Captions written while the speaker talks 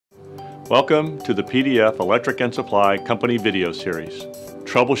Welcome to the PDF Electric and Supply Company video series,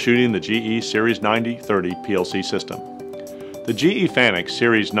 Troubleshooting the GE Series 9030 PLC System. The GE FANUC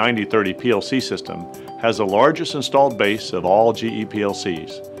Series 9030 PLC system has the largest installed base of all GE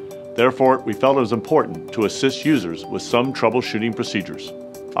PLCs. Therefore, we felt it was important to assist users with some troubleshooting procedures.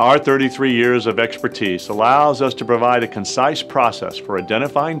 Our 33 years of expertise allows us to provide a concise process for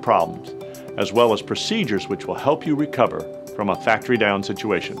identifying problems, as well as procedures which will help you recover from a factory-down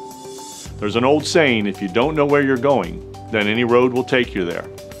situation. There's an old saying, if you don't know where you're going, then any road will take you there.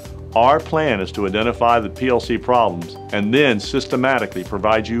 Our plan is to identify the PLC problems and then systematically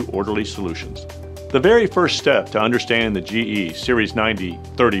provide you orderly solutions. The very first step to understanding the GE Series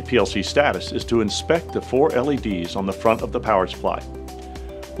 9030 PLC status is to inspect the 4 LEDs on the front of the power supply.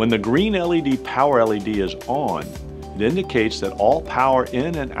 When the green LED power LED is on, it indicates that all power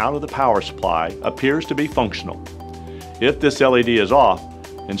in and out of the power supply appears to be functional. If this LED is off,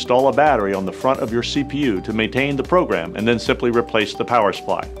 install a battery on the front of your CPU to maintain the program and then simply replace the power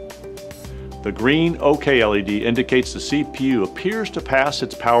supply. The green OK LED indicates the CPU appears to pass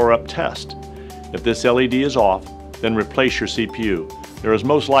its power-up test. If this LED is off, then replace your CPU. There is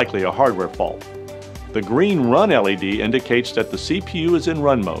most likely a hardware fault. The green run LED indicates that the CPU is in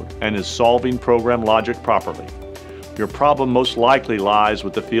run mode and is solving program logic properly. Your problem most likely lies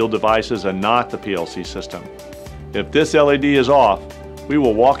with the field devices and not the PLC system. If this LED is off, we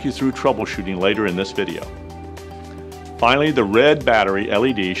will walk you through troubleshooting later in this video. Finally, the red battery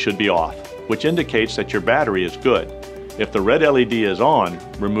LED should be off, which indicates that your battery is good. If the red LED is on,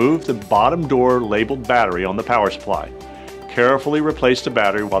 remove the bottom door labeled battery on the power supply. Carefully replace the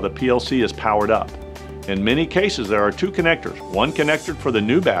battery while the PLC is powered up. In many cases, there are 2 connectors, one connector for the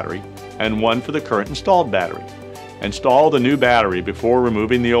new battery and one for the current installed battery. Install the new battery before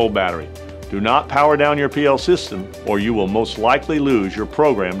removing the old battery. Do not power down your PLC system or you will most likely lose your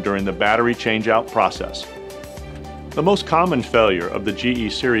program during the battery changeout process. The most common failure of the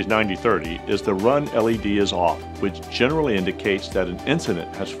GE Series 9030 is the run LED is off, which generally indicates that an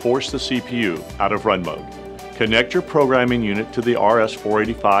incident has forced the CPU out of run mode. Connect your programming unit to the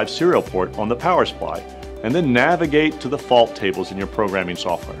RS-485 serial port on the power supply and then navigate to the fault tables in your programming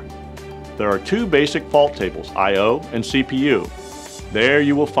software. There are 2 basic fault tables, I/O and CPU. There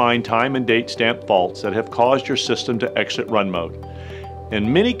you will find time and date stamped faults that have caused your system to exit run mode.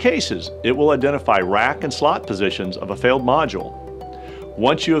 In many cases, it will identify rack and slot positions of a failed module.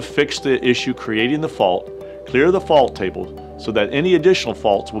 Once you have fixed the issue creating the fault, clear the fault table so that any additional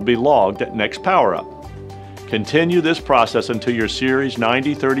faults will be logged at next power up. Continue this process until your Series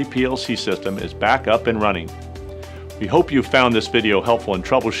 9030 PLC system is back up and running. We hope you found this video helpful in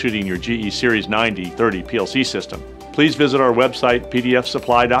troubleshooting your GE Series 9030 PLC system. Please visit our website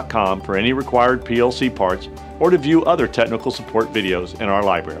pdfsupply.com for any required PLC parts or to view other technical support videos in our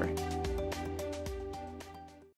library.